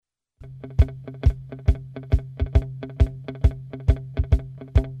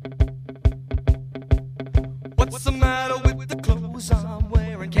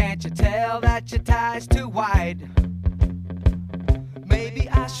your ties too wide. Maybe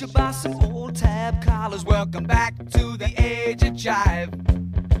I should buy some old tab collars. Welcome back to the age of jive.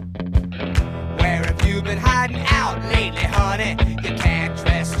 Where have you been hiding out lately, honey? You can't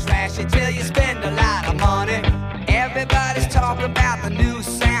dress as flashy till you spend a lot of money. Everybody's talking about the new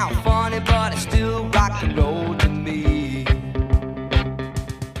sound, funny, but it's still rock and roll to me.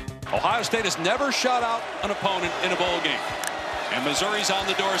 Ohio State has never shut out an opponent in a bowl game. And Missouri's on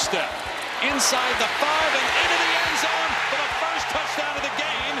the doorstep. Inside the 5 and into the end zone for the first touchdown of the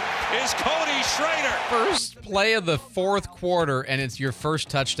game is Cody Schrader. First play of the fourth quarter, and it's your first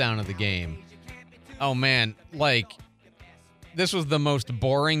touchdown of the game. Oh, man, like, this was the most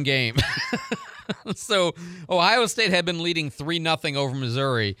boring game. So, Ohio State had been leading 3-0 over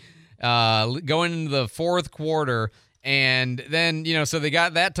Missouri going into the fourth quarter, and then, so they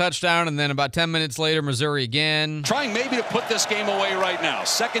got that touchdown, and then about 10 minutes later, Missouri again. Trying maybe to put this game away right now.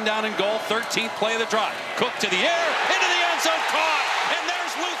 Second down and goal, 13th play of the drive. Cook to the air, into the end zone, caught, and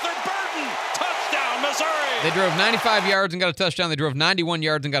there's Luther Burden. Touchdown, Missouri. They drove 95 yards and got a touchdown. They drove 91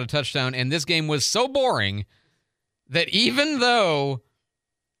 yards and got a touchdown, and this game was so boring that even though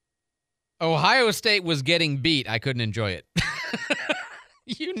Ohio State was getting beat, I couldn't enjoy it.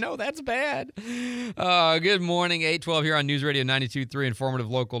 That's bad. Good morning, 812 here on News Radio 92.3, informative,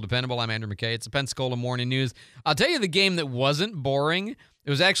 local, dependable. I'm Andrew McKay. It's the Pensacola Morning News. I'll tell you the game that wasn't boring. It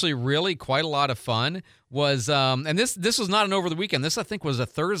was actually really quite a lot of fun. Was and this was not an over the weekend. This, I think, was a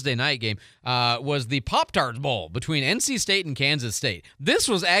Thursday night game. Was the Pop Tart Bowl between NC State and Kansas State. This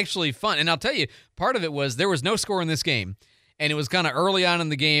was actually fun. And I'll tell you, part of it was there was no score in this game. And it was kind of early on in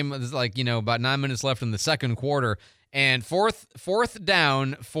the game. It was like, about 9 minutes left in the second quarter. And fourth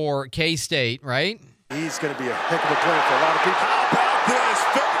down for K-State, right? He's going to be a heck of a player for a lot of people. How about this?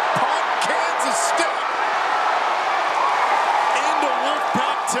 Fake punt, Kansas State into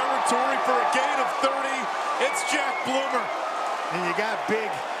Wolfpack territory for a gain of 30. It's Jack Bloomer. And you got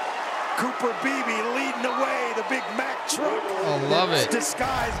big Cooper Beebe leading the way, the big Mack truck. I love it.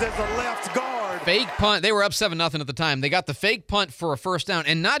 Disguised as a left guard. Fake punt. They were up 7-0 at the time. They got the fake punt for a first down,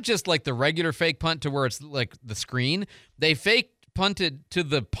 and not just like the regular fake punt to where it's like the screen. They fake punted to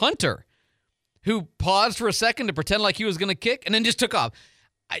the punter, who paused for a second to pretend like he was going to kick, and then just took off.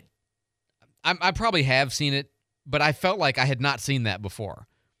 I probably have seen it, but I felt like I had not seen that before.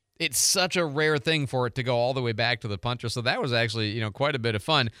 It's such a rare thing for it to go all the way back to the punter, so that was actually quite a bit of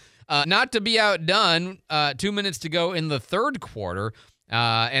fun. Not to be outdone, 2 minutes to go in the third quarter.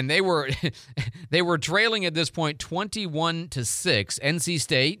 And they were trailing at this point 21-6. NC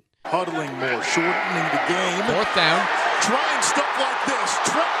State huddling more, shortening the game. Fourth down. Trying stuff like this.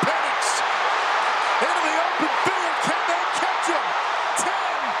 Trent Penix into the open field. Can they catch him?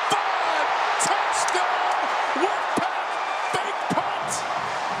 10-5 touchdown. Wolfpack fake punt.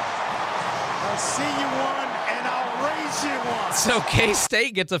 I'll see you one and I'll raise you one. So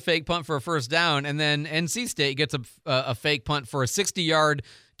K-State gets a fake punt for a first down, and then NC State gets a fake punt for a 60-yard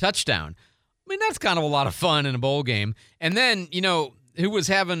touchdown. I mean, that's kind of a lot of fun in a bowl game. And then, who was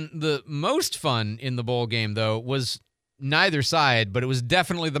having the most fun in the bowl game, though, was neither side, but it was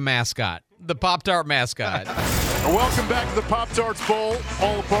definitely the mascot, the Pop Tart Mascot. Welcome back to the Pop Tarts Bowl,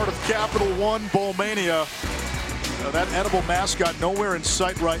 all a part of Capital One Bowl Mania. That edible mascot nowhere in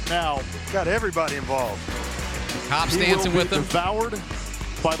sight right now. Got everybody involved. Cops dancing with them. Devoured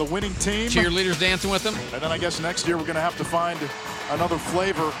by the winning team. Cheerleaders dancing with them. And then I guess next year we're going to have to find another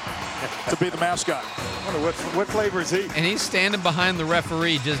flavor to be the mascot. I wonder what flavor is he? And he's standing behind the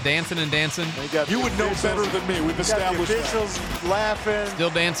referee just dancing and dancing. You would know better than me. We've established the officials laughing. Still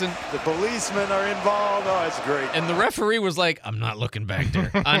dancing. The policemen are involved. Oh, it's great. And the referee was like, I'm not looking back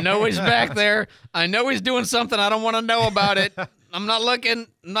there. I know he's back there. I know he's doing something. I don't want to know about it. I'm not looking,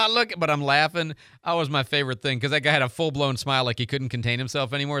 but I'm laughing. That was my favorite thing because that guy had a full-blown smile like he couldn't contain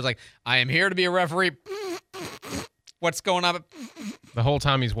himself anymore. He's like, I am here to be a referee. What's going on? The whole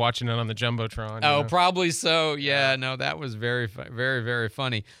time he's watching it on the Jumbotron. Oh, probably so. Yeah, no, that was very, very, very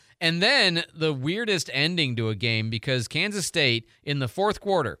funny. And then the weirdest ending to a game because Kansas State in the fourth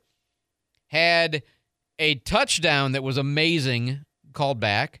quarter had a touchdown that was amazing called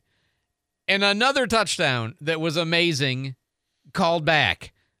back and another touchdown that was amazing called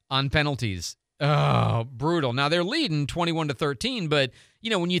back on penalties. Oh, brutal. Now, they're leading 21-13, but,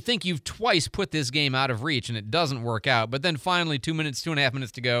 when you think you've twice put this game out of reach and it doesn't work out, but then finally 2.5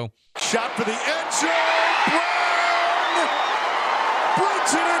 minutes to go. Shot for the end zone. Brown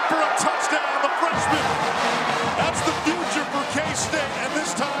breaks it in for a touchdown. The freshman. That's the future for K-State, and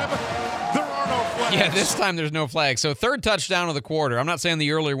this time there are no flags. Yeah, this time there's no flags. So third touchdown of the quarter. I'm not saying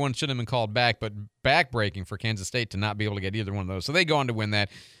the earlier one shouldn't have been called back, but back-breaking for Kansas State to not be able to get either one of those. So they go on to win that.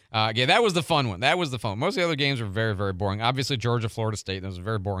 Yeah, that was the fun one. That was the fun one. Most of the other games were very, very boring. Obviously, Georgia, Florida State, that was a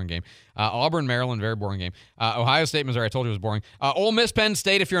very boring game. Auburn, Maryland, very boring game. Ohio State, Missouri, I told you it was boring. Ole Miss, Penn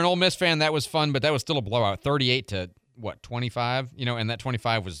State, if you're an Ole Miss fan, that was fun, but that was still a blowout. 38 to, 25? And that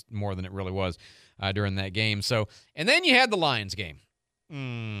 25 was more than it really was during that game. So, and then you had the Lions game.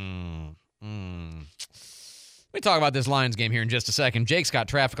 Let me talk about this Lions game here in just a second. Jake's got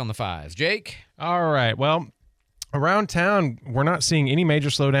traffic on the 5s. Jake? All right. Well, around town, we're not seeing any major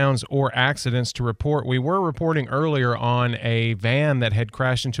slowdowns or accidents to report. We were reporting earlier on a van that had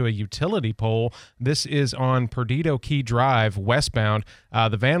crashed into a utility pole. This is on Perdido Key Drive, westbound.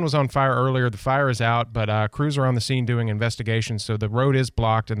 The van was on fire earlier. The fire is out, but crews are on the scene doing investigations, so the road is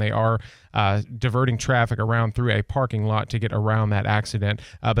blocked, and they are diverting traffic around through a parking lot to get around that accident.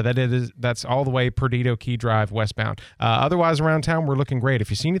 But that's all the way Perdido Key Drive, westbound. Otherwise, around town, we're looking great. If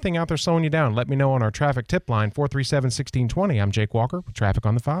you see anything out there slowing you down, let me know on our traffic tip line, 437-1620. I'm Jake Walker with Traffic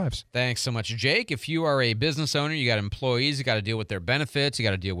on the 5s. Thanks so much, Jake. If you are a business owner, you got employees, you got to deal with their benefits, you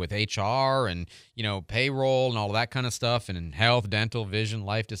got to deal with HR and, payroll and all of that kind of stuff, and health, dental, vision,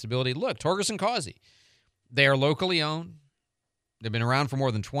 life, disability. Look, Torgerson Causey. They are locally owned. They've been around for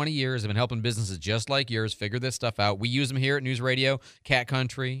more than 20 years. They've been helping businesses just like yours figure this stuff out. We use them here at News Radio, Cat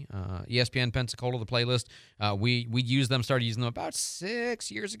Country, ESPN Pensacola, the playlist. We use them, started using them about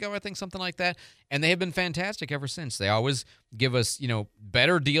 6 years ago, I think, something like that. And they have been fantastic ever since. They always give us,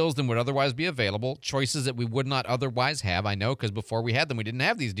 better deals than would otherwise be available, choices that we would not otherwise have. I know, because before we had them, we didn't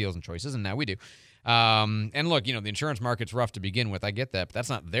have these deals and choices, and now we do. And look, the insurance market's rough to begin with. I get that, but that's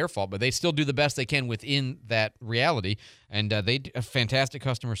not their fault. But they still do the best they can within that reality, and they do a fantastic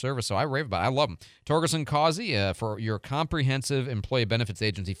customer service. So I rave about it. I love them. Torgerson Causey, for your comprehensive employee benefits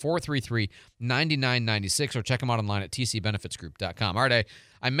agency, 433-9996, or check them out online at tcbenefitsgroup.com. All right,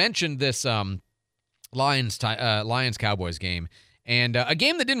 I mentioned this Lions-Cowboys game. And a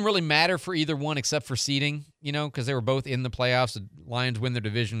game that didn't really matter for either one except for seeding, because they were both in the playoffs. The Lions win their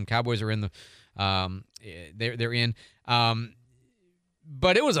division. Cowboys are in the they're in.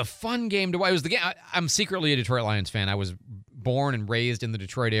 But it was a fun game to watch. It was the game. I'm secretly a Detroit Lions fan. I was born and raised in the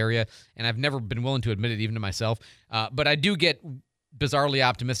Detroit area, and I've never been willing to admit it even to myself. But I do get bizarrely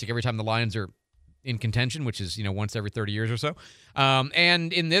optimistic every time the Lions are in contention, which is, once every 30 years or so.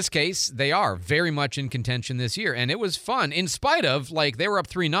 And in this case, they are very much in contention this year. And it was fun, in spite of, they were up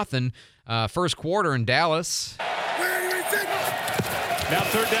 3-0 first quarter in Dallas. Now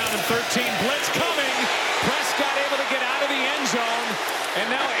 3rd down and 13. Blitz coming. Prescott able to get out of the end zone. And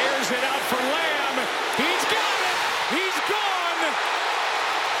now airs it out for Lamb. He's got it. He's gone.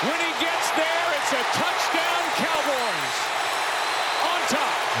 When he gets there, it's a touchdown, Cowboys. On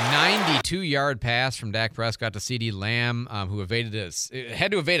top. 92-yard pass from Dak Prescott to CeeDee Lamb, who had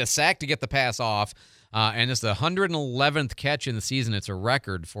to evade a sack to get the pass off. And it's the 111th catch in the season. It's a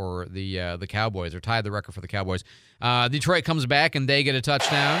record for the Cowboys, or tied the record for the Cowboys. Detroit comes back, and they get a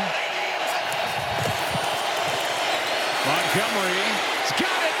touchdown. Montgomery's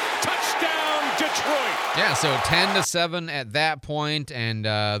got it. Touchdown, Detroit. Yeah, so 10-7 at that point, and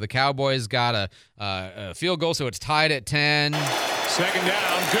the Cowboys got a field goal, so it's tied at 10. 2nd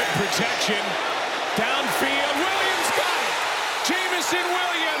down, good protection. Downfield, Williams got it. Jameson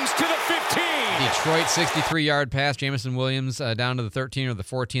Williams to the 15. Detroit 63-yard pass, Jameson Williams down to the 13 or the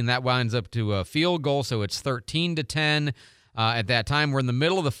 14. That winds up to a field goal, so it's 13-10. At that time, we're in the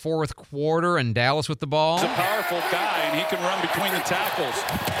middle of the fourth quarter, and Dallas with the ball. He's a powerful guy, and he can run between the tackles.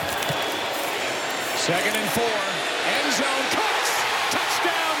 2nd and 4. End zone, Cooks.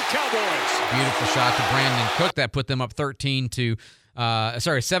 Touchdown, Cowboys. Beautiful shot to Brandon Cook. That put them up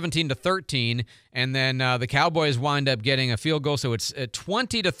 17-13, and then the Cowboys wind up getting a field goal, so it's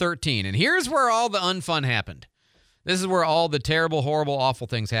 20-13. And here's where all the unfun happened. This is where all the terrible, horrible, awful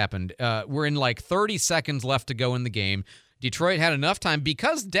things happened. We're in 30 seconds left to go in the game. Detroit had enough time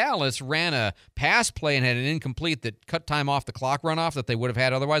because Dallas ran a pass play and had an incomplete that cut time off the clock runoff that they would have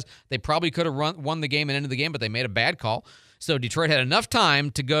had otherwise. They probably could have won the game and ended the game, but they made a bad call. So Detroit had enough time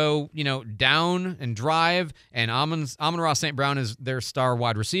to go, down and drive, and Amon-Ra St. Brown is their star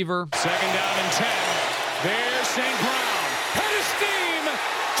wide receiver. 2nd down and 10. There's St. Brown. Head of steam.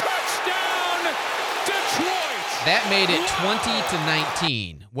 Touchdown, Detroit. That made it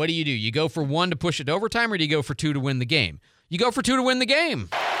 20-19. What do? You go for 1 to push it to overtime, or do you go for 2 to win the game? You go for 2 to win the game.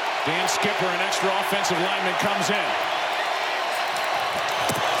 Dan Skipper, an extra offensive lineman, comes in.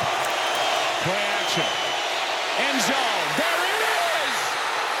 Play action. End zone. There it is!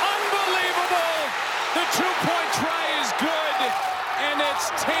 Unbelievable! The 2-point try is good, and it's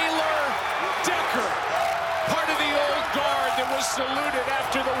Taylor Decker, part of the old guard that was saluted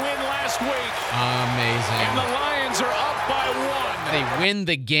after the win last week. Amazing. And the Lions are up by 1. They win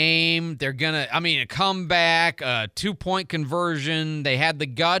the game. They're going to, a comeback, a 2-point conversion. They had the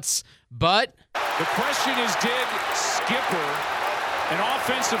guts, but... The question is, did Skipper, an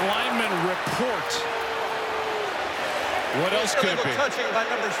offensive lineman, report? What else could it be? Touching by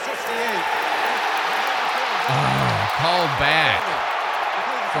number 68. Called back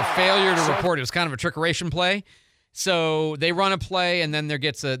for failure to report. It was kind of a trickeration play. So they run a play, and then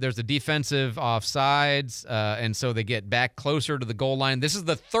there's a defensive offsides, and so they get back closer to the goal line. This is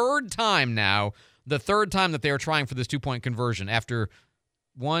the third time that they are trying for this 2-point conversion after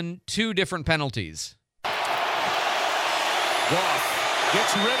 2 different penalties. Goff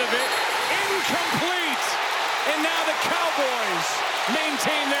gets rid of it. Incomplete. And now the Cowboys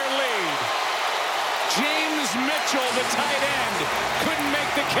maintain their lead. James Mitchell, the tight end, couldn't make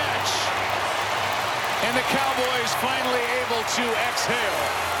the catch. And the Cowboys finally able to exhale.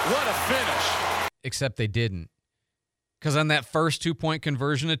 What a finish. Except they didn't. Because on that first 2-point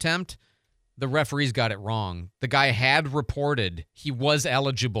conversion attempt, the referees got it wrong. The guy had reported he was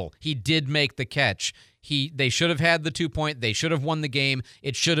eligible. He did make the catch. They should have had the 2-point. They should have won the game.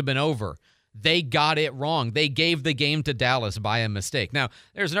 It should have been over. They got it wrong. They gave the game to Dallas by a mistake. Now,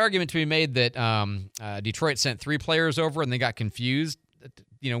 there's an argument to be made that Detroit sent 3 players over and they got confused,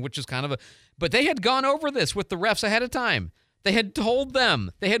 which is kind of a... But they had gone over this with the refs ahead of time. They had told them.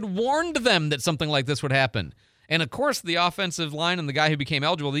 They had warned them that something like this would happen. And, of course, the offensive line and the guy who became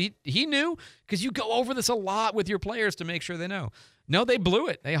eligible, he knew, because you go over this a lot with your players to make sure they know. No, they blew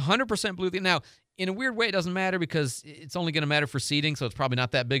it. They 100% blew it. Now, in a weird way, it doesn't matter because it's only going to matter for seeding, so it's probably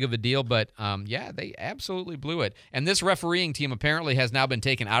not that big of a deal. But, they absolutely blew it. And this refereeing team apparently has now been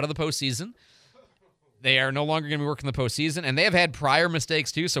taken out of the postseason. They are no longer going to be working the postseason. And they have had prior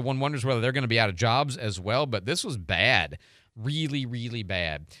mistakes, too, so one wonders whether they're going to be out of jobs as well. But this was bad. Really, really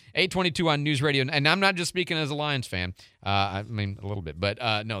bad. 822 on News Radio. And I'm not just speaking as a Lions fan. A little bit. But,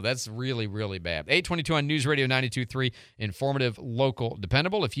 no, that's really, really bad. 822 on News Radio 92.3. Informative, local,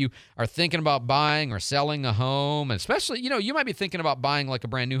 dependable. If you are thinking about buying or selling a home, especially, you might be thinking about buying like a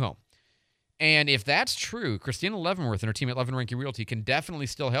brand new home. And if that's true, Christina Leavenworth and her team at Levin Ranke Realty can definitely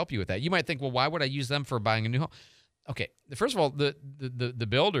still help you with that. You might think, well, why would I use them for buying a new home? Okay, first of all, the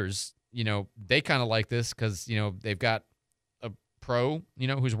builders, they kind of like this because, they've got a pro,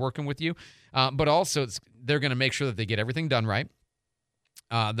 who's working with you. But also they're going to make sure that they get everything done right.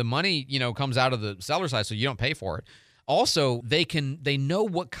 The money, comes out of the seller side, so you don't pay for it. Also, they know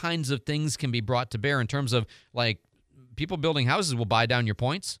what kinds of things can be brought to bear in terms of, like, people building houses will buy down your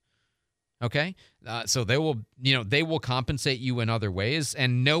points. Okay, so they will compensate you in other ways,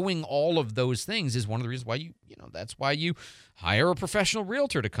 and knowing all of those things is one of the reasons why that's why you hire a professional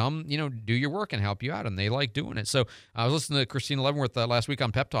realtor to come, do your work and help you out, and they like doing it. So I was listening to Christina Leavenworth last week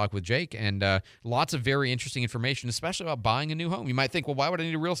on Pep Talk with Jake, and lots of very interesting information, especially about buying a new home. You might think, well, why would I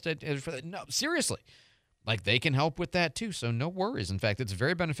need a real estate agent for that? No, seriously. Like, they can help with that too, so no worries. In fact, it's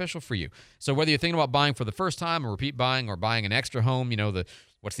very beneficial for you. So whether you're thinking about buying for the first time or repeat buying or buying an extra home,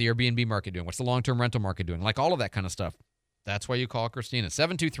 what's the Airbnb market doing? What's the long-term rental market doing? Like, all of that kind of stuff. That's why you call Christina.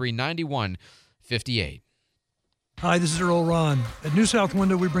 723-9158. Hi, this is Earl Ron. At New South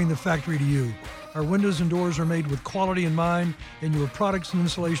Window, we bring the factory to you. Our windows and doors are made with quality in mind, and your products and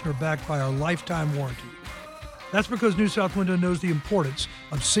installation are backed by our lifetime warranty. That's because New South Window knows the importance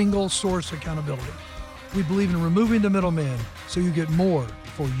of single-source accountability. We believe in removing the middleman so you get more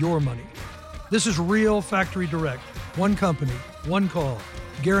for your money. This is real factory direct. One company, one call,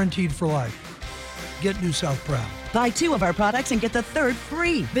 guaranteed for life. Get New South proud. Buy 2 of our products and get the 3rd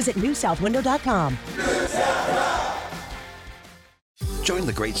free. Visit newsouthwindow.com. Join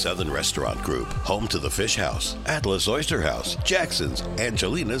the Great Southern Restaurant Group, home to the Fish House, Atlas Oyster House, Jackson's,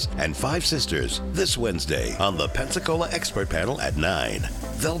 Angelina's, and Five Sisters, this Wednesday on the Pensacola Expert Panel at 9.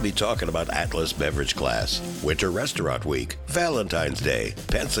 They'll be talking about Atlas Beverage Class, Winter Restaurant Week, Valentine's Day,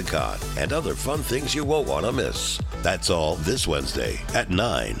 Pensacon, and other fun things you won't want to miss. That's all this Wednesday at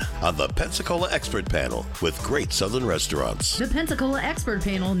 9 on the Pensacola Expert Panel with Great Southern Restaurants. The Pensacola Expert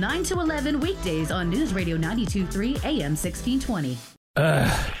Panel, 9 to 11 weekdays on News Radio 92.3 AM 1620.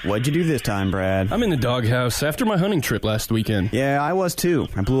 What'd you do this time, Brad? I'm in the doghouse after my hunting trip last weekend. Yeah, I was too.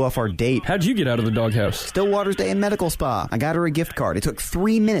 I blew off our date. How'd you get out of the doghouse? Stillwater's Day and Medical Spa. I got her a gift card. It took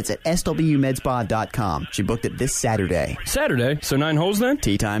 3 minutes at swmedspa.com. She booked it this Saturday. Saturday? So 9 holes then?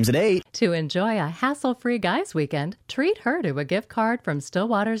 Tea time's at 8. To enjoy a hassle-free guys weekend, treat her to a gift card from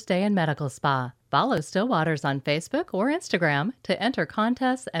Stillwater's Day and Medical Spa. Follow Stillwater's on Facebook or Instagram to enter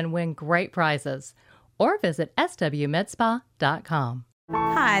contests and win great prizes. Or visit swmedspa.com.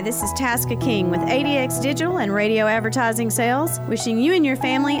 Hi, this is Tasca King with ADX Digital and Radio Advertising Sales, wishing you and your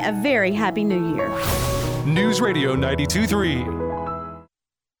family a very happy new year. News Radio 92.3.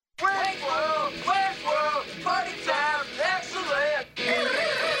 Party time, excellent.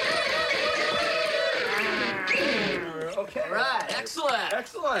 Okay, right,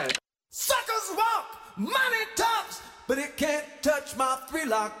 excellent. Suckers walk, money talks, but it can't touch my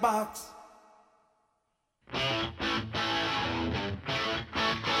 3-lock box.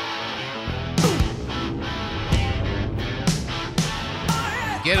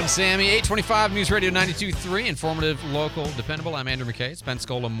 Get him, Sammy. 825 News Radio 92.3. Informative, local, dependable. I'm Andrew McKay. It's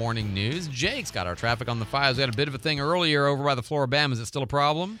Pensacola Morning News. Jake's got our traffic on the files. We had a bit of a thing earlier over by the Floribama. Is it still a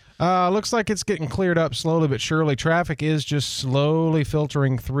problem? Looks like it's getting cleared up slowly but surely. Traffic is just slowly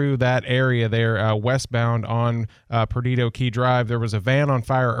filtering through that area there, westbound on Perdido Key Drive. There was a van on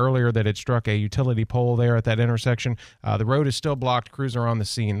fire earlier that had struck a utility pole there at that intersection. The road is still blocked. Crews are on the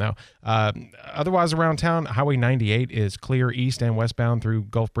scene, though. Otherwise, around town, Highway 98 is clear east and westbound through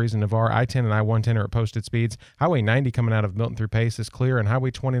Gulf Breeze and Navarre. I-10 and I-110 are at posted speeds. Highway 90 coming out of Milton through Pace is clear, and Highway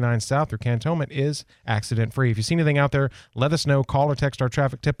 29 south through Cantonment is accident-free. If you see anything out there, let us know. Call or text our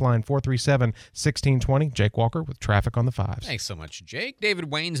traffic tip line 437-1620. Jake Walker with traffic on the fives. Thanks so much, Jake. David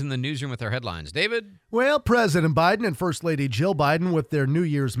Wayne's in the newsroom with our headlines. David? Well, President Biden and First Lady Jill Biden with their New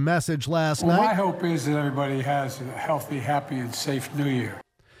Year's message last night. My hope is that everybody has a healthy, happy, and safe New Year.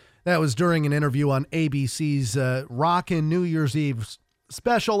 That was during an interview on ABC's Rockin' New Year's Eve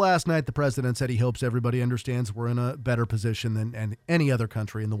special last night. The president said he hopes everybody understands we're in a better position than any other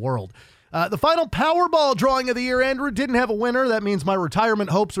country in the world. The final Powerball drawing of the year, Andrew, didn't have a winner. That means my retirement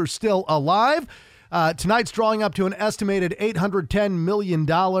hopes are still alive. Tonight's drawing up to an estimated $810 million.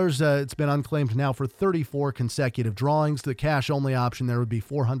 It's been unclaimed now for 34 consecutive drawings. The cash-only option there would be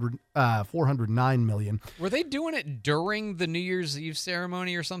 $409 million. Were they doing it during the New Year's Eve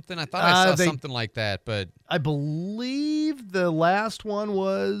ceremony or something? I thought I saw something like that, but I believe the last one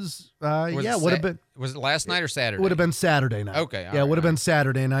was would have been. Was it last night or Saturday? It would have been Saturday night. Okay. It would have been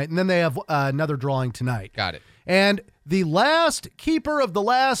Saturday night. And then they have another drawing tonight. Got it. And the last keeper of the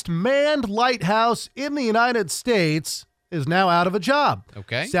last manned lighthouse in the United States is now out of a job.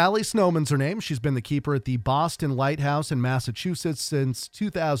 Okay. Sally Snowman's her name. She's been the keeper at the Boston Lighthouse in Massachusetts since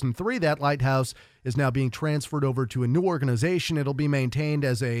 2003. That lighthouse is now being transferred over to a new organization. It'll be maintained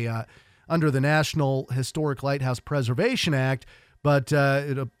as under the National Historic Lighthouse Preservation Act, but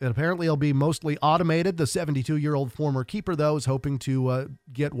it apparently will be mostly automated. The 72-year-old former keeper, though, is hoping to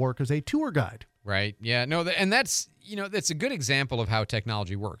get work as a tour guide. Right. Yeah. No, and that's a good example of how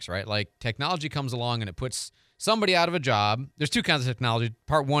technology works, right? Like technology comes along and it puts somebody out of a job. There's two kinds of technology.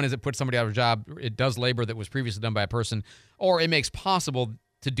 Part one is it puts somebody out of a job. It does labor that was previously done by a person, or it makes possible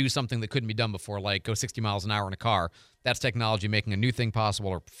to do something that couldn't be done before, like go 60 miles an hour in a car. That's technology making a new thing possible,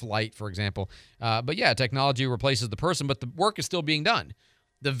 or flight, for example. But yeah, technology replaces the person, but the work is still being done.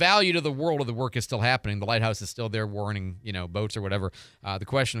 The value to the world of the work is still happening. The lighthouse is still there warning, boats or whatever. The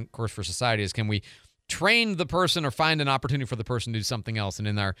question, of course, for society is, can we train the person or find an opportunity for the person to do something else? And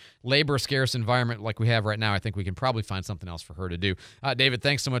in our labor-scarce environment like we have right now, I think we can probably find something else for her to do. David,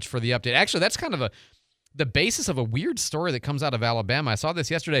 thanks so much for the update. Actually, that's kind of the basis of a weird story that comes out of Alabama. I saw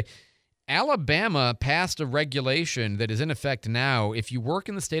this yesterday. Alabama passed a regulation that is in effect now. If you work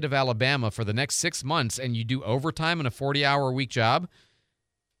in the state of Alabama for the next 6 months and you do overtime in a 40-hour-a-week job,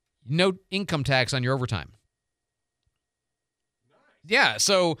 no income tax on your overtime. Yeah,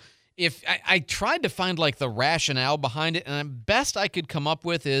 so if I tried to find like the rationale behind it, and the best I could come up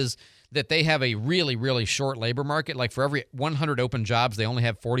with is that they have a really, really short labor market. Like for every 100 open jobs, they only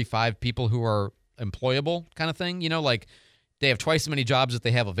have 45 people who are employable, kind of thing. Like they have twice as many jobs as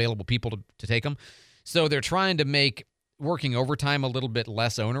they have available people to take them. So they're trying to make working overtime a little bit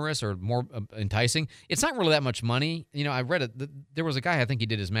less onerous or more enticing. It's not really that much money. I read it. There was a guy, I think he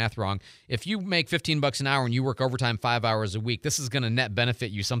did his math wrong. If you make $15 an hour and you work overtime 5 hours a week, this is going to net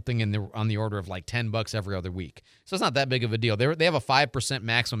benefit you something on the order of like $10 every other week. So it's not that big of a deal. They have a 5%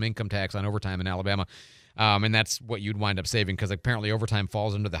 maximum income tax on overtime in Alabama. And that's what you'd wind up saving, because apparently overtime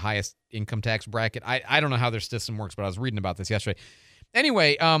falls under the highest income tax bracket. I don't know how their system works, but I was reading about this yesterday.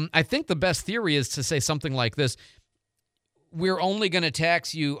 Anyway, I think the best theory is to say something like this. We're only going to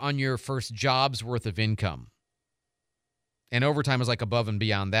tax you on your first job's worth of income. And overtime is like above and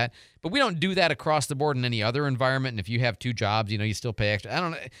beyond that. But we don't do that across the board in any other environment. And if you have two jobs, you still pay extra. I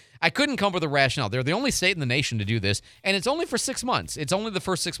don't know. I couldn't come up with a rationale. They're the only state in the nation to do this. And it's only for 6 months. It's only the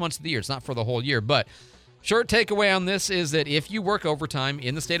first 6 months of the year. It's not for the whole year. But short takeaway on this is that if you work overtime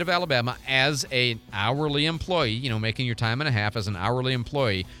in the state of Alabama as an hourly employee, making your time and a half as an hourly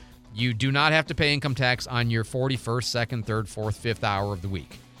employee, You do not have to pay income tax on your 41st, 2nd, 3rd, 4th, 5th hour of the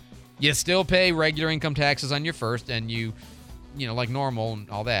week. You still pay regular income taxes on your first, and you know, like normal and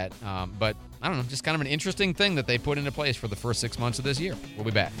all that. But I don't know, just kind of an interesting thing that they put into place for the first 6 months of this year. We'll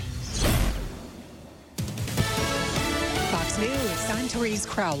be back. Fox News, I'm Therese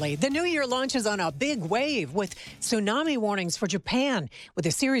Crowley. The new year launches on a big wave with tsunami warnings for Japan, with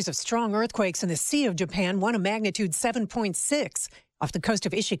a series of strong earthquakes in the Sea of Japan, one a magnitude 7.6. Off the coast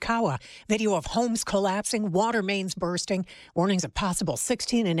of Ishikawa, video of homes collapsing, water mains bursting, warnings of possible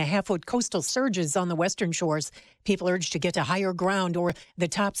 16.5-foot coastal surges on the western shores. People urged to get to higher ground or the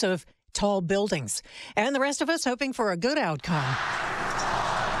tops of tall buildings. And the rest of us hoping for a good outcome.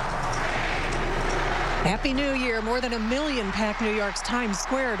 Happy New Year. More than 1 million packed New York's Times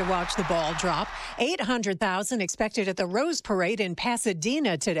Square to watch the ball drop. 800,000 expected at the Rose Parade in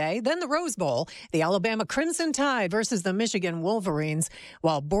Pasadena today. Then the Rose Bowl, the Alabama Crimson Tide versus the Michigan Wolverines.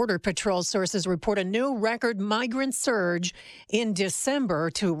 While Border Patrol sources report a new record migrant surge in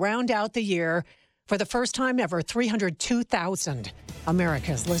December to round out the year. For the first time ever, 302,000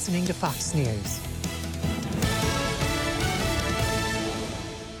 Americans listening to Fox News.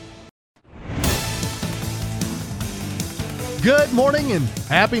 Good morning and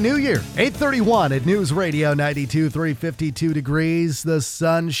Happy New Year. 8:31 at News Radio 92, 352 degrees. The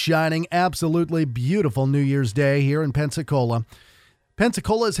sun shining. Absolutely beautiful New Year's Day here in Pensacola.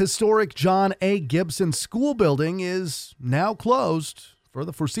 Pensacola's historic John A. Gibson School building is now closed for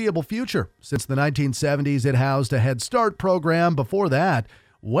the foreseeable future. Since the 1970s, it housed a Head Start program. Before that,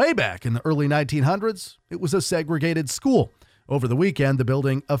 way back in the early 1900s, it was a segregated school. Over the weekend, the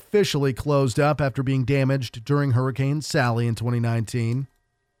building officially closed up after being damaged during Hurricane Sally in 2019.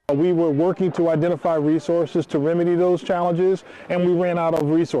 We were working to identify resources to remedy those challenges, and we ran out of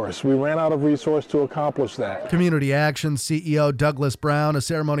resource. We ran out of resource to accomplish that. Community Action CEO Douglas Brown, a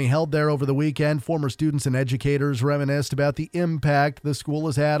ceremony held there over the weekend. Former students and educators reminisced about the impact the school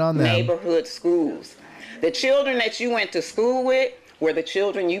has had on them. Neighborhood schools. The children that you went to school with were the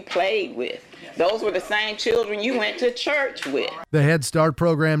children you played with. Those were the same children you went to church with. The Head Start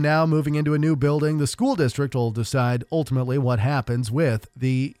program now moving into a new building. The school district will decide ultimately what happens with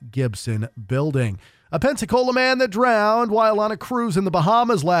the Gibson building. A Pensacola man that drowned while on a cruise in the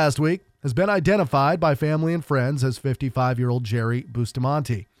Bahamas last week has been identified by family and friends as 55-year-old Jerry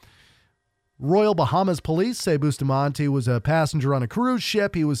Bustamante. Royal Bahamas police say Bustamante was a passenger on a cruise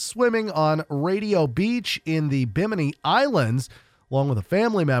ship. He was swimming on Radio Beach in the Bimini Islands along with a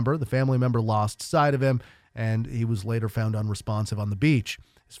family member. The family member lost sight of him, and he was later found unresponsive on the beach.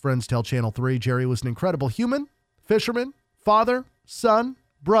 His friends tell Channel 3 Jerry was an incredible human, fisherman, father, son,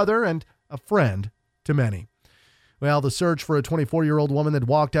 brother, and a friend to many. Well, the search for a 24-year-old woman that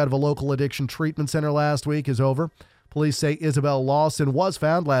walked out of a local addiction treatment center last week is over. Police say Isabel Lawson was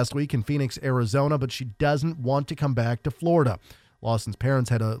found last week in Phoenix, Arizona, but she doesn't want to come back to Florida. Lawson's parents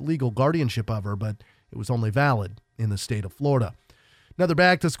had a legal guardianship of her, but it was only valid in the state of Florida. Another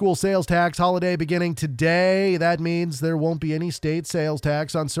back-to-school sales tax holiday beginning today. That means there won't be any state sales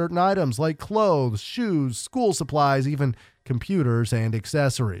tax on certain items like clothes, shoes, school supplies, even computers and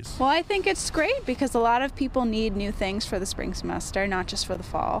accessories. Well, I think it's great because a lot of people need new things for the spring semester, not just for the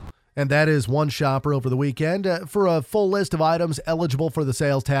fall. And that is one shopper over the weekend. For a full list of items eligible for the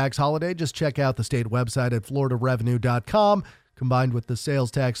sales tax holiday, just check out the state website at floridarevenue.com. Combined with the sales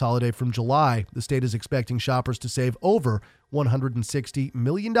tax holiday from July, the state is expecting shoppers to save over $160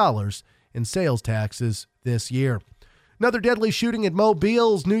 million in sales taxes this year. Another deadly shooting at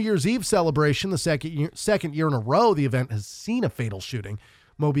Mobile's New Year's Eve celebration. The second year in a row, the event has seen a fatal shooting.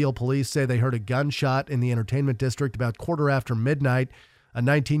 Mobile police say they heard a gunshot in the entertainment district about quarter after midnight. A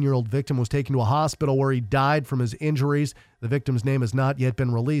 19-year-old victim was taken to a hospital where he died from his injuries. The victim's name has not yet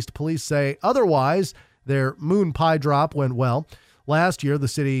been released. Police say otherwise, their moon pie drop went well. Last year,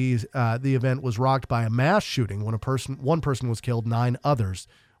 the event was rocked by a mass shooting. When one person was killed, 9 others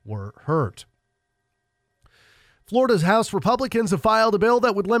were hurt. Florida's House Republicans have filed a bill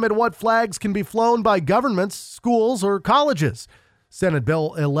that would limit what flags can be flown by governments, schools, or colleges. Senate Bill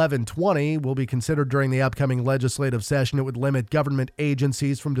 1120 will be considered during the upcoming legislative session. It would limit government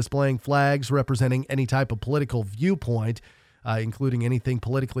agencies from displaying flags representing any type of political viewpoint, including anything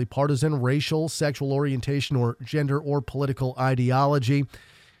politically partisan, racial, sexual orientation, or gender or political ideology.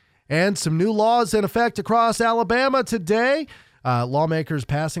 And some new laws in effect across Alabama today. Lawmakers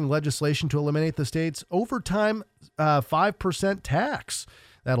passing legislation to eliminate the state's overtime 5% tax.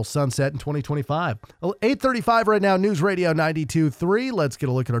 That'll sunset in 2025. 8:35 right now, News Radio 92.3. Let's get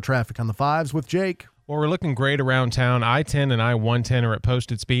a look at our traffic on the 5s with Jake. Well, we're looking great around town. I-10 and I-110 are at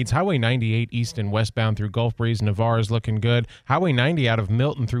posted speeds. Highway 98 east and westbound through Gulf Breeze, Navarre is looking good. Highway 90 out of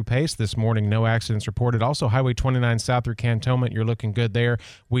Milton through Pace this morning, no accidents reported. Also, Highway 29 south through Cantonment, you're looking good there.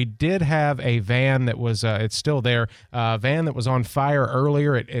 We did have a van that was, it's still there, a van that was on fire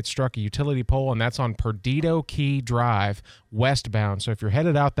earlier. It struck a utility pole, and that's on Perdido Key Drive, westbound. So if you're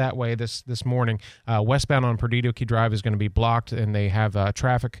headed out that way this morning, westbound on Perdido Key Drive is going to be blocked, and they have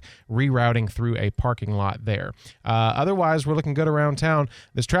traffic rerouting through a parking lot there. Otherwise, we're looking good around town.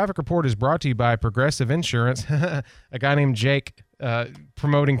 This traffic report is brought to you by Progressive Insurance. A guy named Jake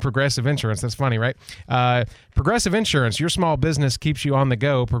promoting Progressive Insurance. That's funny, right? Progressive Insurance, your small business keeps you on the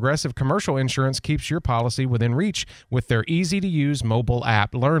go. Progressive Commercial Insurance keeps your policy within reach with their easy-to-use mobile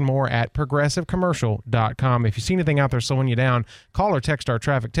app. Learn more at progressivecommercial.com. If you see anything out there slowing you down, call or text our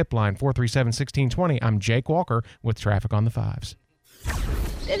traffic tip line, 437-1620. I'm Jake Walker with Traffic on the Fives.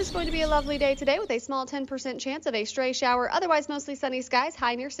 It is going to be a lovely day today with a small 10% chance of a stray shower. Otherwise, mostly sunny skies,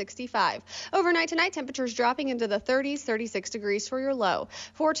 high near 65. Overnight tonight, temperatures dropping into the 30s, 36 degrees for your low.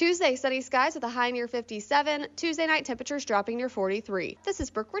 For Tuesday, sunny skies with a high near 57. Tuesday night, temperatures dropping near 43. This is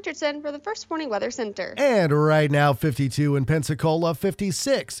Brooke Richardson for the First Warning Weather Center. And right now, 52 in Pensacola,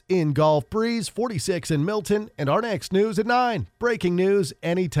 56 in Gulf Breeze, 46 in Milton. And our next news at 9. Breaking news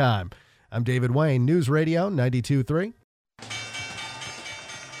anytime. I'm David Wayne, News Radio 92.3.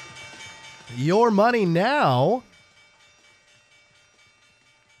 Your money now.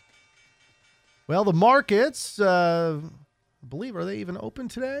 Well, the markets, I believe, are they even open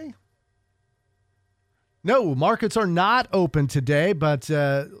today? No, markets are not open today, but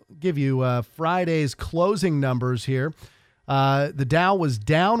give you Friday's closing numbers here. The Dow was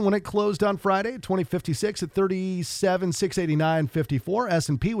down when it closed on Friday, 2056 at 37,689.54.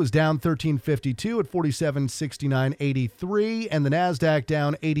 S&P was down 1352 at 47,69.83, and the Nasdaq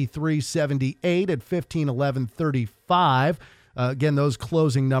down 83.78 at 1511.35. Again, those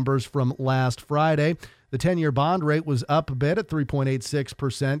closing numbers from last Friday. The 10-year bond rate was up a bit at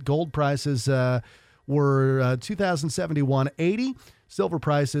 3.86%. Gold prices were $2,071.80. Silver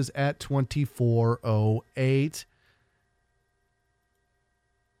prices at $24.08.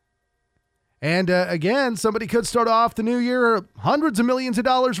 And again, somebody could start off the new year hundreds of millions of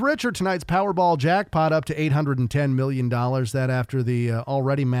dollars richer. Tonight's Powerball jackpot up to $810 million. That after the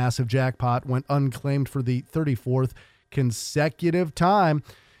already massive jackpot went unclaimed for the 34th consecutive time.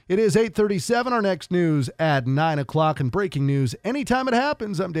 It is 8:37. Our next news at 9 o'clock, and breaking news anytime it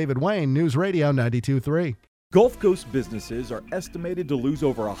happens. I'm David Wayne, News Radio 92.3. Gulf Coast businesses are estimated to lose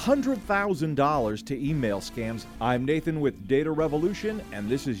over $100,000 to email scams. I'm Nathan with Data Revolution, and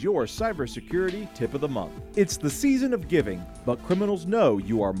this is your cybersecurity tip of the month. It's the season of giving, but criminals know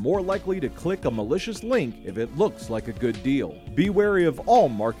you are more likely to click a malicious link if it looks like a good deal. Be wary of all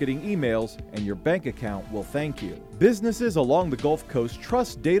marketing emails, and your bank account will thank you. Businesses along the Gulf Coast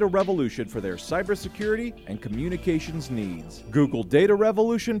trust Data Revolution for their cybersecurity and communications needs. Google Data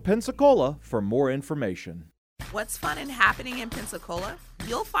Revolution Pensacola for more information. What's fun and happening in Pensacola?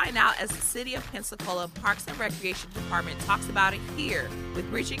 You'll find out as the City of Pensacola Parks and Recreation Department talks about it here with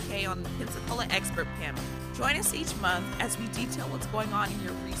Bridget Kay on the Pensacola Expert Panel. Join us each month as we detail what's going on in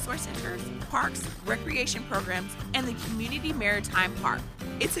your resource centers, parks, recreation programs, and the Community Maritime Park.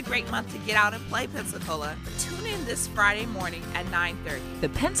 It's a great month to get out and play Pensacola. Tune in this Friday morning at 9:30. The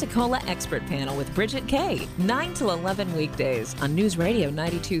Pensacola Expert Panel with Bridget Kay, 9 to 11 weekdays on News Radio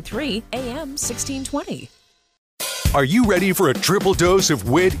 92.3 AM 1620. Are you ready for a triple dose of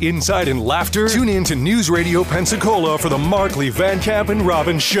wit, insight, and laughter? Tune in to News Radio Pensacola for the Markley, Van Camp, and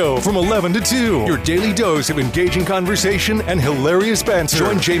Robbins Show from 11 to 2. Your daily dose of engaging conversation and hilarious banter.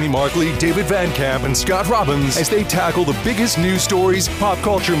 Join Jamie Markley, David Van Camp, and Scott Robbins as they tackle the biggest news stories, pop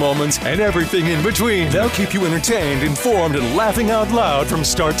culture moments, and everything in between. They'll keep you entertained, informed, and laughing out loud from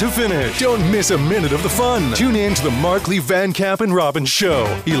start to finish. Don't miss a minute of the fun. Tune in to the Markley, Van Camp, and Robbins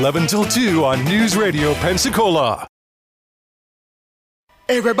Show, 11 till 2 on News Radio Pensacola.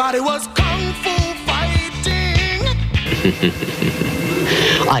 Everybody was kung fu fighting.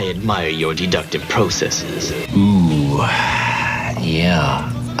 I admire your deductive processes. Ooh,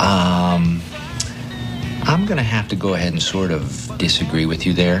 yeah. I'm gonna have to go ahead and sort of disagree with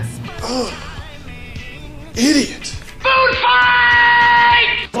you there. Oh, idiot. Food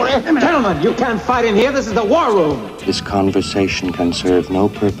fight! Gentlemen, you can't fight in here. This is the war room. This conversation can serve no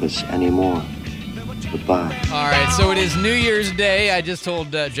purpose anymore. Goodbye. All right, so it is New Year's Day. I just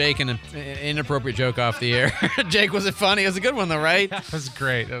told Jake an inappropriate joke off the air. Jake, was it funny? It was a good one, though, right? That was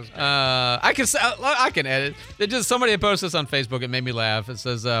great. That was great. I can edit. It just somebody had posted this on Facebook. It made me laugh. It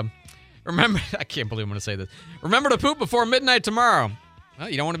says, "Remember." I can't believe I'm going to say this. Remember to poop before midnight tomorrow. Well,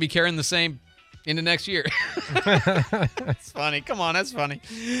 you don't want to be carrying the same into next year. That's funny. Come on, that's funny.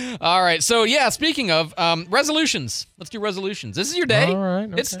 All right. So, yeah, speaking of resolutions, let's do resolutions. This is your day. All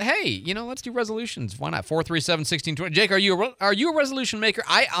right. Okay. It's, hey, let's do resolutions. Why not? 437-1620. Jake, are you a resolution maker?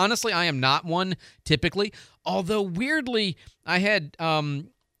 I am not one typically, although weirdly, I had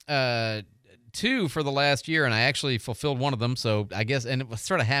 2 for the last year, and I actually fulfilled one of them. So I guess, and it was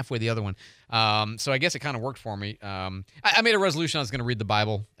sort of halfway the other one. So I guess it kind of worked for me. I made a resolution I was going to read the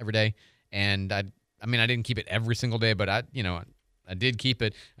Bible every day, and I didn't keep it every single day, but I did keep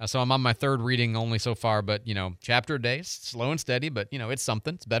it. So I'm on my 3rd reading only so far, but chapter a day, slow and steady, but it's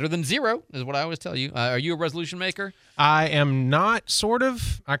something. It's better than 0, is what I always tell you. Are you a resolution maker? I am not. Sort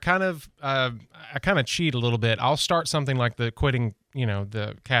of. I kind of cheat a little bit. I'll start something like the quitting,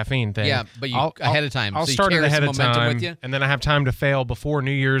 the caffeine thing. Yeah, but ahead of time. I'll so start it ahead of time, with you? and then I have time to fail before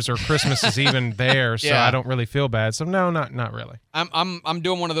New Year's or Christmas is even there, so I don't really feel bad. So no, not really. I'm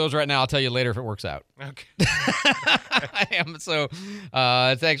doing one of those right now. I'll tell you later if it works out. Okay. I am. So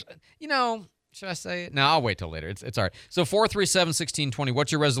it's actually, should I say it? No, I'll wait till later. It's all right. So 437-1620.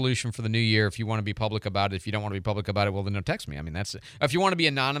 What's your resolution for the new year? If you want to be public about it, if you don't want to be public about it, well, then no, text me. I mean, that's it. If you want to be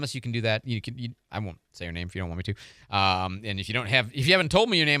anonymous, you can do that. I won't say your name if you don't want me to. And if you haven't told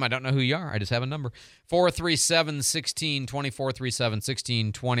me your name, I don't know who you are. I just have a number. 437-1620.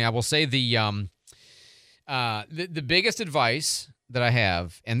 437-1620. I will say the biggest advice that I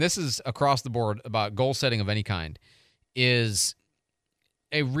have, and this is across the board about goal setting of any kind, is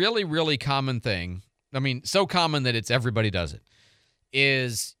a really, really common thing. I mean, so common that everybody does it,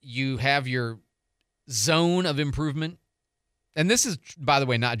 is you have your zone of improvement. And this is, by the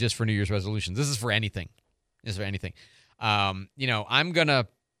way, not just for New Year's resolutions. This is for anything. This is for anything. I'm gonna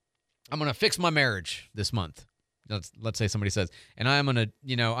fix my marriage this month. Let's say somebody says, and I'm gonna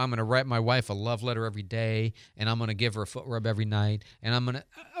write my wife a love letter every day, and I'm gonna give her a foot rub every night, and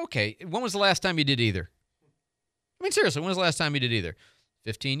okay. When was the last time you did either? I mean, seriously, when was the last time you did either?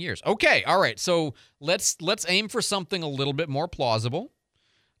 15 years. Okay, all right. So let's aim for something a little bit more plausible.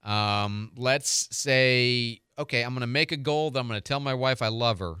 Let's say, okay, I'm going to make a goal that I'm going to tell my wife I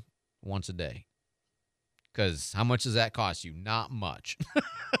love her once a day. Because how much does that cost you? Not much,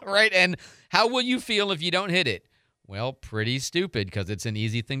 right? And how will you feel if you don't hit it? Well, pretty stupid, because it's an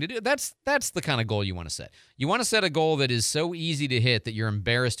easy thing to do. That's the kind of goal you want to set. You want to set a goal that is so easy to hit that you're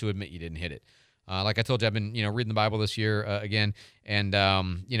embarrassed to admit you didn't hit it. Like I told you, I've been, reading the Bible this year again, and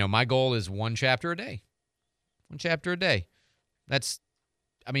my goal is 1 chapter a day. 1 chapter a day.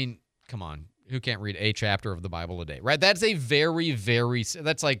 Come on, who can't read a chapter of the Bible a day, right? That's a very, very.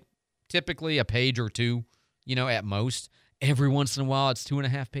 That's like typically a page or 2, at most. Every once in a while, it's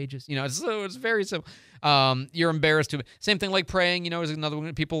 2.5 pages. So it's very simple. You're embarrassed to. Same thing like praying. Is another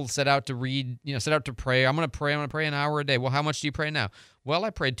one. People set out to read. Set out to pray. I'm going to pray an hour a day. Well, how much do you pray now? Well, I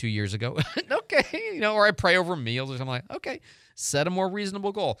prayed 2 years ago. Okay, or I pray over meals or something like. Okay, set a more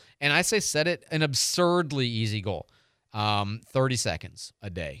reasonable goal. And I say set it an absurdly easy goal. 30 seconds a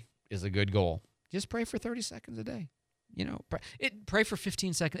day is a good goal. Just pray for 30 seconds a day. Pray for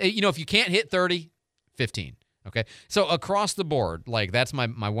 15 seconds. If you can't hit 30, 15. Okay, so across the board, like that's my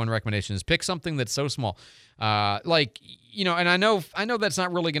one recommendation is pick something that's so small, and I know that's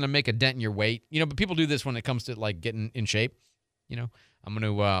not really going to make a dent in your weight, but people do this when it comes to like getting in shape. I'm gonna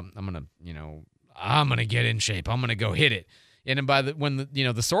get in shape. I'm gonna go hit it, and then when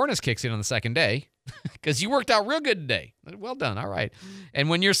the soreness kicks in on the second day, because you worked out real good today, well done, all right, and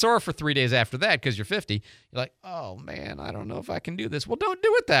when you're sore for 3 days after that because you're 50, you're like, oh man, I don't know if I can do this. Well, don't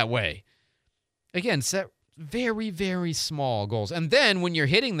do it that way. Again, set very, very small goals. And then when you're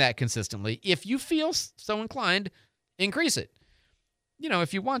hitting that consistently, if you feel so inclined, increase it.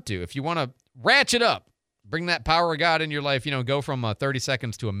 If you want to. If you want to ratchet up, bring that power of God in your life, go from 30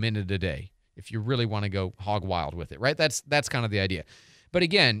 seconds to a minute a day. If you really want to go hog wild with it, right? That's kind of the idea. But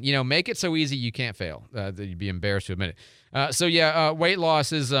again, make it so easy you can't fail, that you'd be embarrassed to admit it. Weight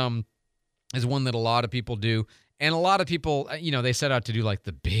loss is one that a lot of people do. And a lot of people, they set out to do like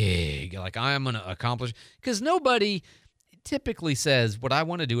the big, like I'm going to accomplish, because nobody typically says what I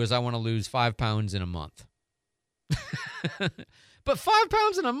want to do is I want to lose 5 pounds in a month. But 5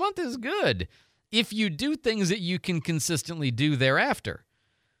 pounds in a month is good if you do things that you can consistently do thereafter.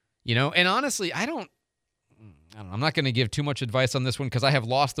 And honestly, I'm not going to give too much advice on this one because I have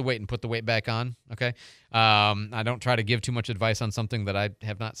lost the weight and put the weight back on, okay? I don't try to give too much advice on something that I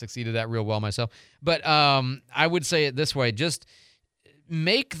have not succeeded at real well myself. But I would say it this way. Just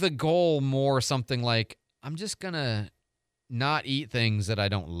make the goal more something like, I'm just going to not eat things that I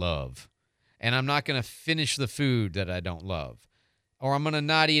don't love. And I'm not going to finish the food that I don't love. Or I'm going to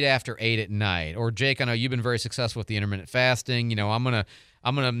not eat after 8 at night. Or Jake, I know you've been very successful with the intermittent fasting. I'm going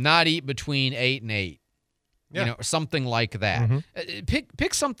I'm going to not eat between 8 and 8. Yeah. You know, something like that.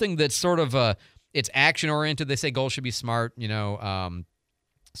 Pick something that's sort of it's action-oriented. They say goals should be SMART, you know,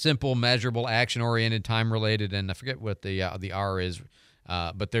 simple, measurable, action-oriented, time-related, and I forget what the R is.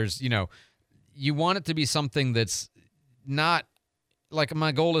 But there's, you know, you want it to be something that's not, like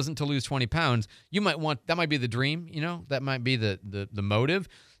my goal isn't to lose 20 pounds. You might want, that might be the dream, you know, that might be the motive,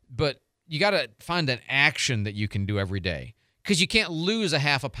 but you got to find an action that you can do every day because you can't lose a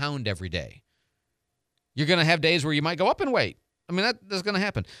half a pound every day. You're going to have days where you might go up in weight. I mean, that's going to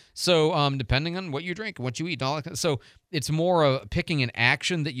happen. So depending on what you drink and what you eat and all that. So it's more of picking an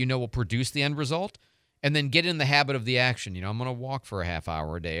action that you know will produce the end result and then get in the habit of the action. You know, I'm going to walk for a half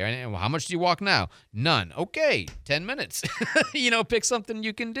hour a day. And how much do you walk now? None. Okay, 10 minutes. You know, pick something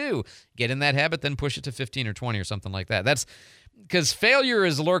you can do. Get in that habit, then push it to 15 or 20 or something like that. That's because failure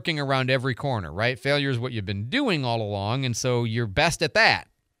is lurking around every corner, right? Failure is what you've been doing all along, and so you're best at that.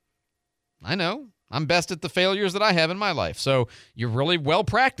 I know. I'm best at the failures that I have in my life. So you're really well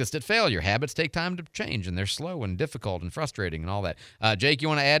practiced at failure. Habits take time to change, and they're slow and difficult and frustrating and all that. Jake, you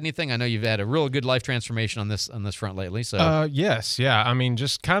want to add anything? I know you've had a real good life transformation on this front lately. So yes, yeah. I mean,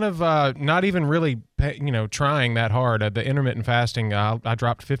 just kind of not even really, trying that hard. The intermittent fasting, I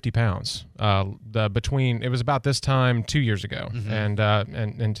dropped 50 pounds. Between it was about this time 2 years ago, and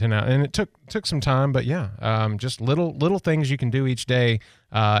to now, and it took some time, but yeah, just little things you can do each day.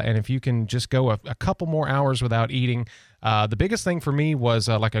 And if you can just go a couple more hours without eating, the biggest thing for me was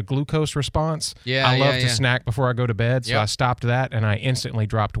like a glucose response. Yeah, I love to snack before I go to bed, so Yep. I stopped that, and I instantly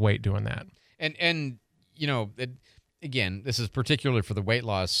dropped weight doing that. And you know, again, this is particularly for the weight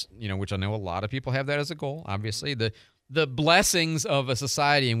loss, you know, which I know a lot of people have that as a goal. Obviously, the blessings of a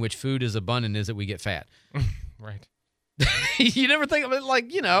society in which food is abundant is that we get fat. Right. You never think of it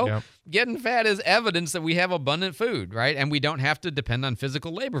like, you know, Yep. getting fat is evidence that we have abundant food, right? And we don't have to depend on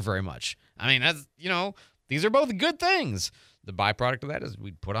physical labor very much. I mean, that's, you know, these are both good things. The byproduct of that is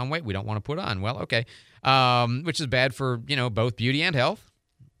we put on weight we don't want to put on. Well, okay. Which is bad for, you know, both beauty and health.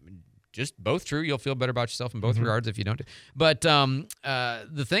 Just both true. You'll feel better about yourself in both regards if you don't. But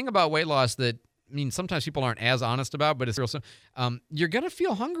the thing about weight loss that, I mean, sometimes people aren't as honest about, but it's real. You're going to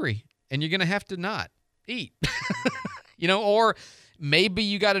feel hungry and you're going to have to not eat. You know, or maybe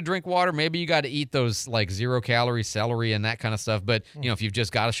you got to drink water. Maybe you got to eat those like 0-calorie celery and that kind of stuff. But, you know, if you've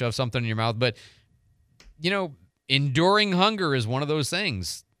just got to shove something in your mouth. But, you know, enduring hunger is one of those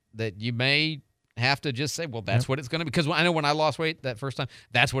things that you may have to just say, well, that's what it's going to be. Because I know when I lost weight that first time,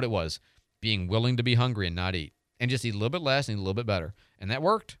 that's what it was. Being willing to be hungry and not eat. And just eat a little bit less and eat a little bit better. And that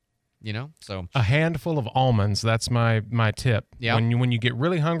worked. You know, so a handful of almonds. That's my tip. Yeah. When you get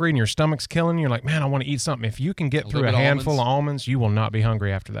really hungry and your stomach's killing you, you're like, man, I want to eat something. If you can get through a handful of almonds, you will not be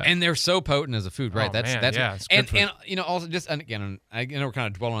hungry after that. And they're so potent as a food, right? Oh, That's it's good food. and you know, also just, and again, I know we're kind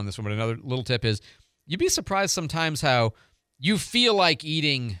of dwelling on this one, but another little tip is you'd be surprised sometimes how you feel like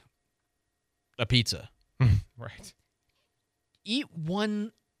eating a pizza. Right. Eat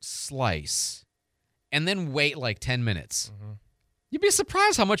one slice and then wait like 10 minutes. You'd be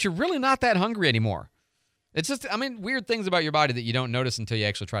surprised how much you're really not that hungry anymore. It's just, I mean, weird things about your body that you don't notice until you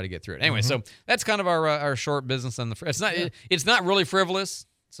actually try to get through it. Anyway, so that's kind of our short business on the. It's not really frivolous,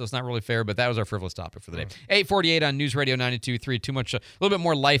 so it's not really fair. But that was our frivolous topic for the day. 8:48 on News Radio 92.3. Too much, a little bit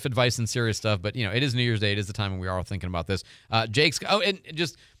more life advice than serious stuff. But you know, it is New Year's Day. It is the time when we are all thinking about this. Jake's. Oh, and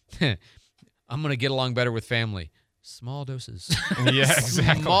just, I'm gonna get along better with family. Small doses. Yeah,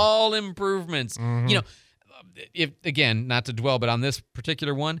 exactly. Small improvements. You know. If again, not to dwell, but on this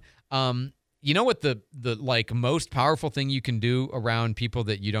particular one, you know what the like most powerful thing you can do around people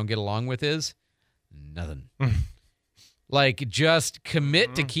that you don't get along with is? Nothing. Like just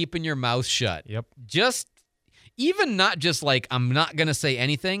commit to keeping your mouth shut. Yep. Just even not just like I'm not gonna say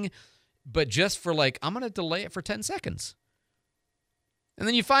anything, but just for like I'm gonna delay it for 10 seconds. And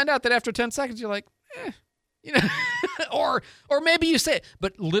then you find out that after 10 seconds you're like, you know, or maybe you say it,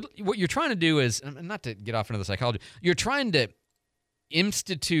 but what you're trying to do is, not to get off into the psychology, you're trying to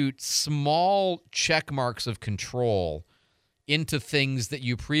institute small check marks of control into things that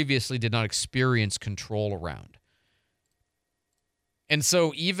you previously did not experience control around. And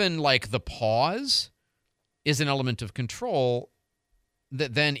so even like the pause is an element of control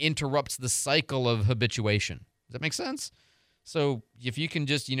that then interrupts the cycle of habituation. Does that make sense? So if you can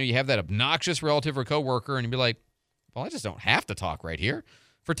just, you know, you have that obnoxious relative or coworker and you be like, well, I just don't have to talk right here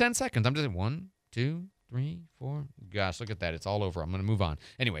for 10 seconds. I'm just 1, 2, 3, 4. Gosh, look at that. It's all over. I'm going to move on.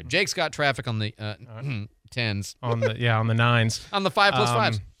 Anyway, Jake's got traffic on the 10s. On the 9s. On the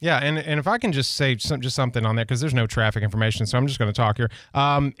 5+5s. Yeah, and if I can just say just something on there, because there's no traffic information, so I'm just going to talk here.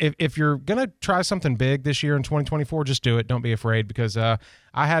 If you're going to try something big this year in 2024, just do it. Don't be afraid, because I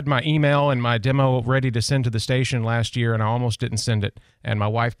had my email and my demo ready to send to the station last year, and I almost didn't send it. And my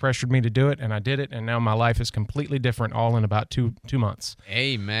wife pressured me to do it, and I did it, and now my life is completely different all in about two months.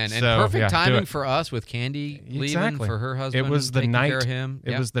 Amen. And So, perfect yeah, do timing it. for us with Candy leaving Exactly. for her husband. It was the taking night. care of him.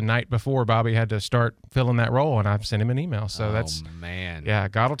 It Yep. was the night before Bobby had to start filling that role, and I sent him an email. So that's man. Yeah,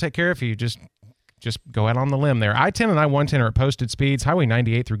 God will take care of you. Just go out on the limb there. I-10 and I-110 are at posted speeds. Highway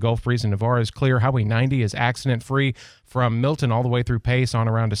 98 through Gulf Breeze and Navarre is clear. Highway 90 is accident-free from Milton all the way through Pace on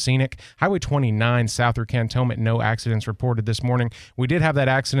around to Scenic. Highway 29 south through Cantonment, no accidents reported this morning. We did have that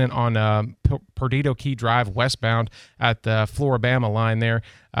accident on Perdido Key Drive westbound at the Floribama line there.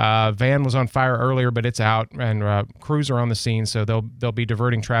 Van was on fire earlier, but it's out, and crews are on the scene, so they'll be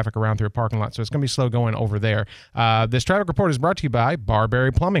diverting traffic around through a parking lot, so it's going to be slow going over there. This traffic report is brought to you by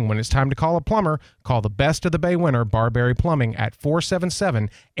Barberry Plumbing. When it's time to call a plumber, call the best of the Bay winner, Barberry Plumbing, at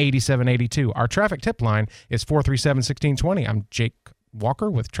 477-8782. Our traffic tip line is 437-1620. I'm Jake Walker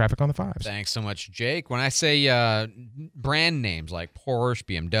with Traffic on the Fives. Thanks so much, Jake. When I say brand names like Porsche,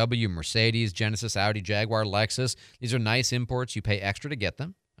 BMW, Mercedes, Genesis, Audi, Jaguar, Lexus, these are nice imports. You pay extra to get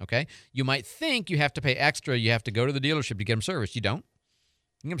them, okay? You might think you have to pay extra. You have to go to the dealership to get them serviced. You don't.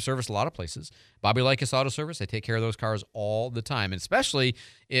 You can get them serviced a lot of places. Bobby Likas Auto Service, they take care of those cars all the time, and especially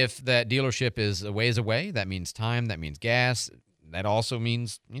if that dealership is a ways away. That means time. That means gas. That also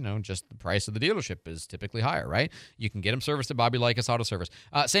means, just the price of the dealership is typically higher, right? You can get them serviced at Bobby Likas Auto Service.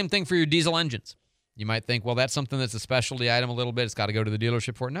 Same thing for your diesel engines. You might think, well, that's something that's a specialty item a little bit. It's got to go to the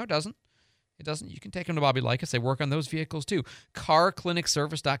dealership for it. No, it doesn't. It doesn't. You can take them to Bobby Likas. They work on those vehicles too.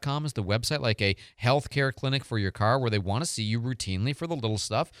 CarClinicService.com is the website, like a healthcare clinic for your car, where they want to see you routinely for the little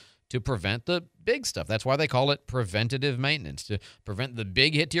stuff to prevent the big stuff. That's why they call it preventative maintenance, to prevent the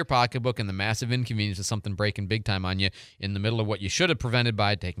big hit to your pocketbook and the massive inconvenience of something breaking big time on you in the middle of what you should have prevented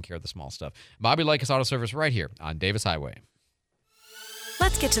by taking care of the small stuff. Bobby Likas Auto Service right here on Davis Highway.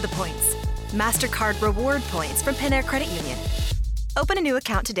 Let's get to the points. MasterCard reward points from Penn Air Credit Union. Open a new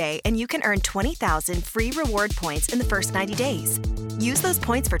account today and you can earn 20,000 free reward points in the first 90 days. Use those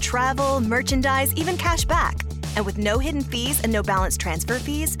points for travel, merchandise, even cash back. And with no hidden fees and no balance transfer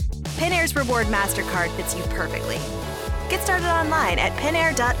fees, Penn Air's Reward MasterCard fits you perfectly. Get started online at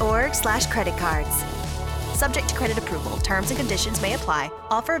pennair.org/creditcards. Subject to credit approval. Terms and conditions may apply.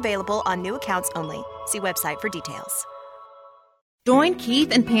 Offer available on new accounts only. See website for details. Join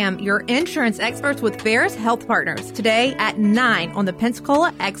Keith and Pam, your insurance experts with Ferris Health Partners, today at 9 on the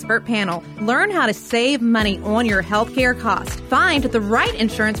Pensacola Expert Panel. Learn how to save money on your healthcare costs. Find the right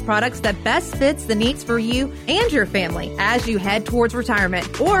insurance products that best fits the needs for you and your family as you head towards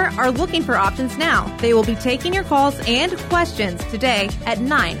retirement or are looking for options now. They will be taking your calls and questions today at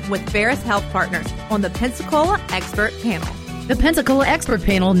 9 with Ferris Health Partners on the Pensacola Expert Panel. The Pensacola Expert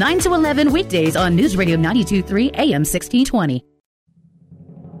Panel, 9 to 11 weekdays on News Radio 92.3 AM 1620.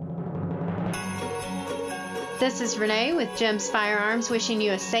 This is Renee with Jim's Firearms wishing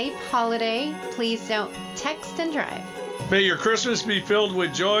you a safe holiday. Please don't text and drive. May your Christmas be filled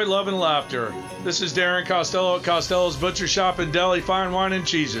with joy, love, and laughter. This is Darren Costello at Costello's Butcher Shop and Deli Fine Wine and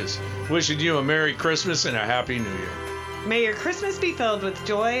Cheeses, wishing you a Merry Christmas and a Happy New Year. May your Christmas be filled with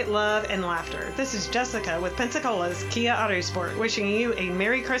joy, love, and laughter. This is Jessica with Pensacola's Kia Autosport, wishing you a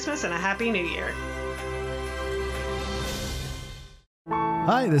Merry Christmas and a Happy New Year.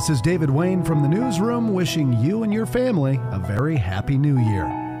 Hi, this is David Wayne from the newsroom, wishing you and your family a very happy new year.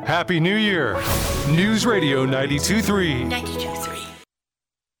 Happy New Year. News Radio 92.3.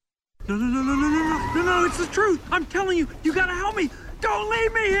 92.3. No, it's the truth. I'm telling you, you gotta help me. Don't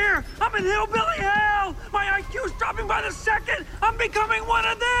leave me here. I'm in hillbilly hell. My IQ's dropping by the second. I'm becoming one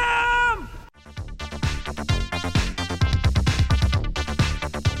of them.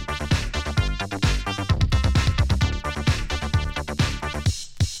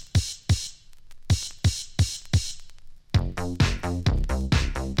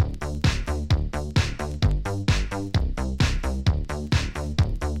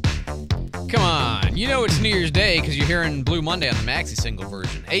 Come on. You know it's New Year's Day because you're hearing Blue Monday on the Maxi single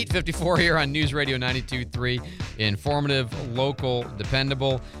version. 8:54 here on News Radio 92.3. Informative, local,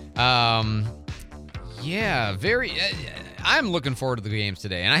 dependable. Yeah, very... I'm looking forward to the games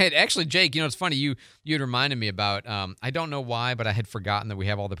today. And I had actually, Jake, it's funny, you had reminded me about, I don't know why, but I had forgotten that we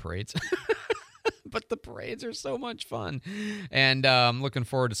have all the parades. But the parades are so much fun. And I'm looking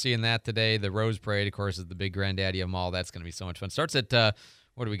forward to seeing that today. The Rose Parade, of course, is the big granddaddy of them all. That's going to be so much fun. Starts at...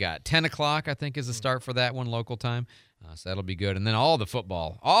 what do we got? 10 o'clock, I think, is the start for that one, local time. So that'll be good. And then all the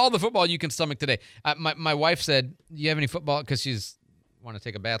football you can stomach today. My wife said, do you have any football? Because she's wanted to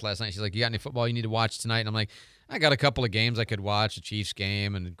take a bath last night. She's like, you got any football you need to watch tonight? And I'm like, I got a couple of games I could watch, the Chiefs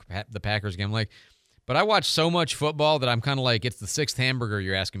game and the Packers game. I'm like, but I watch so much football that I'm kind of like, it's the sixth hamburger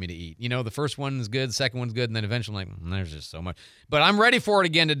you're asking me to eat. You know, the first one is good, the second one's good, and then eventually I'm like, there's just so much. But I'm ready for it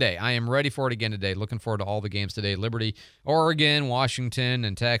again today. I am ready for it again today. Looking forward to all the games today. Liberty, Oregon, Washington,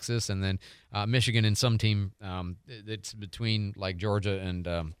 and Texas, and then Michigan and some team. It's between like Georgia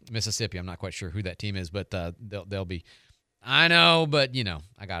and Mississippi. I'm not quite sure who that team is, but they'll be. I know, but, you know,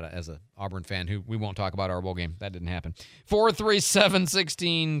 I got it as an Auburn fan who we won't talk about our bowl game. That didn't happen.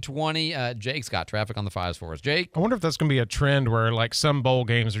 437-1620. Jake's got traffic on the 5s for us. Jake? I wonder if that's going to be a trend where, like, some bowl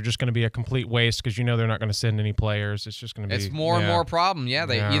games are just going to be a complete waste because, you know, they're not going to send any players. It's just going to be. It's more and more problem. Yeah,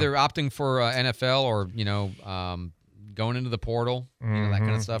 they either opting for NFL or, you know, going into the portal, you know, that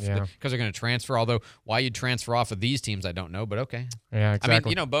kind of stuff, because they're going to transfer. Although why you'd transfer off of these teams, I don't know, but okay. Yeah, exactly. I mean,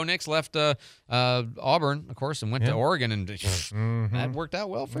 you know, Bo Nix left Auburn, of course, and went to Oregon, and that worked out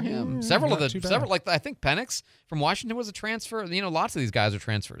well for him. Several, like I think Penix from Washington was a transfer. You know, lots of these guys are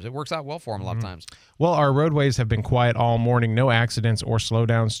transfers. It works out well for him a lot of times. Well, our roadways have been quiet all morning. No accidents or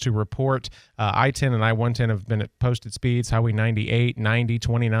slowdowns to report. I-10 and I-110 have been at posted speeds. Highway 98, 90,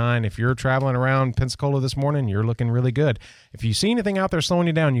 29. If you're traveling around Pensacola this morning, you're looking really good. If you see anything out there slowing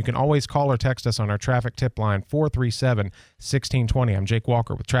you down, you can always call or text us on our traffic tip line, 437-1620. I'm Jake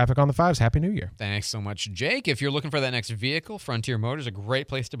Walker with Traffic on the 5s. Happy New Year. Thanks so much, Jake. If you're looking for that next vehicle, Frontier Motors, a great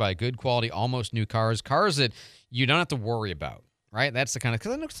place to buy good quality, almost new cars that you don't have to worry about, right? That's the kind of,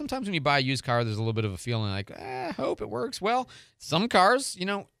 because I know sometimes when you buy a used car, there's a little bit of a feeling like, I hope it works. Well, some cars, you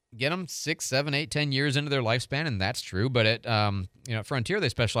know, get them 6, 7, 8, 10 years into their lifespan, and that's true. But at Frontier, they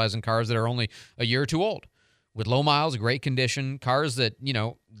specialize in cars that are only a year or two old, with low miles, great condition, cars that, you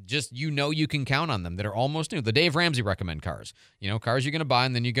know, just, you know, you can count on them, that are almost new. The Dave Ramsey recommend cars, you know, cars you're going to buy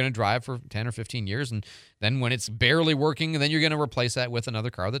and then you're going to drive for 10 or 15 years. And then when it's barely working, then you're going to replace that with another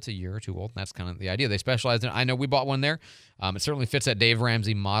car that's a year or two old. And that's kind of the idea. They specialize in, I know we bought one there. It certainly fits that Dave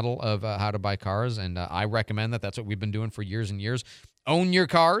Ramsey model of how to buy cars. And I recommend that. That's what we've been doing for years and years. Own your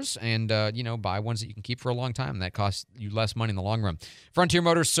cars and, buy ones that you can keep for a long time. That costs you less money in the long run. Frontier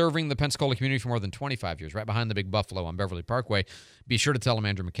Motors, serving the Pensacola community for more than 25 years, right behind the Big Buffalo on Beverly Parkway. Be sure to tell them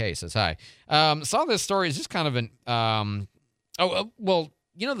Andrew McKay says hi. Saw this story. It's just kind of an,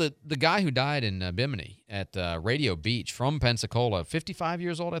 the guy who died in Bimini at Radio Beach from Pensacola, 55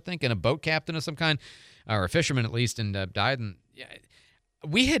 years old, I think, and a boat captain of some kind, or a fisherman at least, and died. And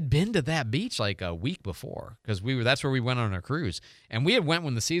we had been to that beach like a week before because that's where we went on our cruise. And we had went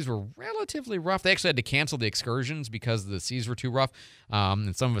when the seas were relatively rough. They actually had to cancel the excursions because the seas were too rough.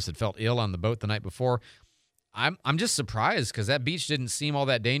 And some of us had felt ill on the boat the night before. I'm just surprised because that beach didn't seem all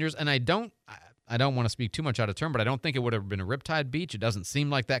that dangerous. And I don't want to speak too much out of turn, but I don't think it would have been a riptide beach. It doesn't seem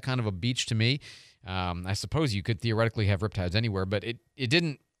like that kind of a beach to me. I suppose you could theoretically have riptides anywhere, but it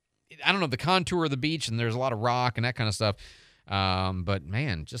didn't. I don't know, the contour of the beach, and there's a lot of rock and that kind of stuff. But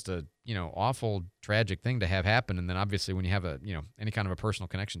man, just a, awful, tragic thing to have happen. And then obviously when you have any kind of a personal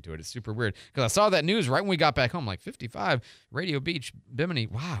connection to it, it's super weird. Because I saw that news right when we got back home, like 55, Radio Beach, Bimini.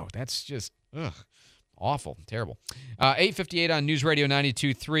 Wow, that's just, awful, terrible. 8:58 on News Radio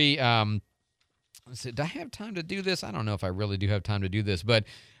 92.3. Did I have time to do this? I don't know if I really do have time to do this, but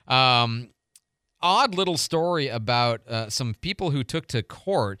odd little story about some people who took to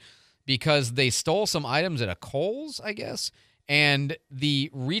court because they stole some items at a Kohl's, I guess, and the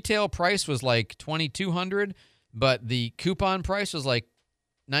retail price was like $2,200, but the coupon price was like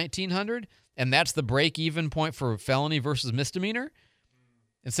 $1,900, and that's the break-even point for felony versus misdemeanor.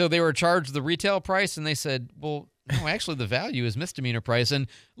 And so they were charged the retail price, and they said, well, no, actually the value is misdemeanor price. And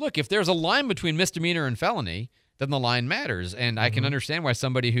look, if there's a line between misdemeanor and felony, then the line matters. And I can understand why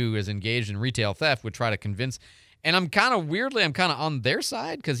somebody who is engaged in retail theft would try to convince. And I'm kind of on their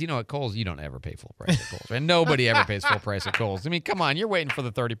side because, at Kohl's, you don't ever pay full price at Kohl's, right? Nobody ever pays full price at Kohl's. I mean, come on, you're waiting for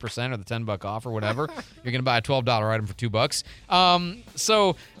the 30% or the $10 off or whatever. You're going to buy a $12 item for $2.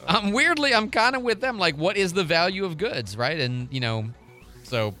 So I'm kind of with them. Like, what is the value of goods, right? And,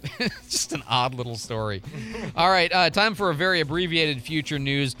 so just an odd little story. All right, time for a very abbreviated future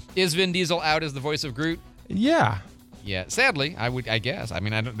news. Is Vin Diesel out as the voice of Groot? Yeah. Yeah, sadly, I guess. I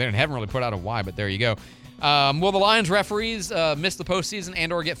mean, they haven't really put out a why, but there you go. Will the Lions referees miss the postseason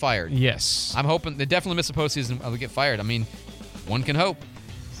and or get fired? Yes. I'm hoping they definitely miss the postseason. They'll get fired. I mean, one can hope.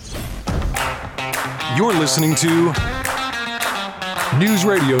 You're listening to News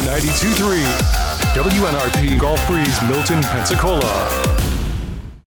Radio 92.3, WNRP Gulf Breeze, Milton, Pensacola.